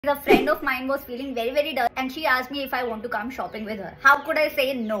A friend of mine was feeling very dull and she asked me if I want to come shopping with her. How could I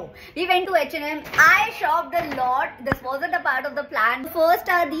say no? We went to HnM. I shopped a lot. This wasn't a part of the plan. First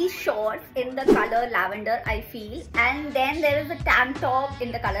are these shorts in the color lavender, I feel, and then there is a tank top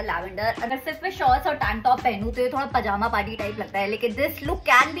in the color lavender. अगर सिर्फ मैं shorts और tank top पहनूं तो ये थोड़ा pajama party type लगता है. लेकिन this look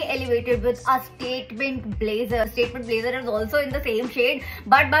can be elevated with a statement blazer. Statement blazer is also in the same shade,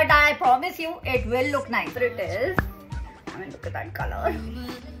 but I promise you it will look nice. Here it is. I mean, look at that color.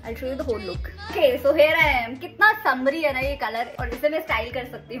 I'll show you the whole look. Okay, so here I am. कितना summary है ना ये colour, और इसे मैं style कर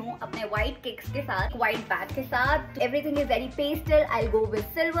सकती हूँ अपने white kicks के साथ, white bag के साथ. Everything is very pastel. I'll go with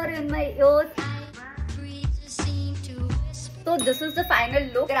silver in my ears. तो this is the final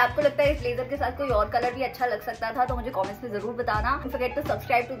look. अगर आपको लगता है इस ब्लेजर के साथ कोई और कलर भी अच्छा लग सकता था तो मुझे कमेंट्स में जरूर बताना. Don't forget to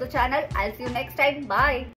subscribe to the channel. I will see you next time. Bye.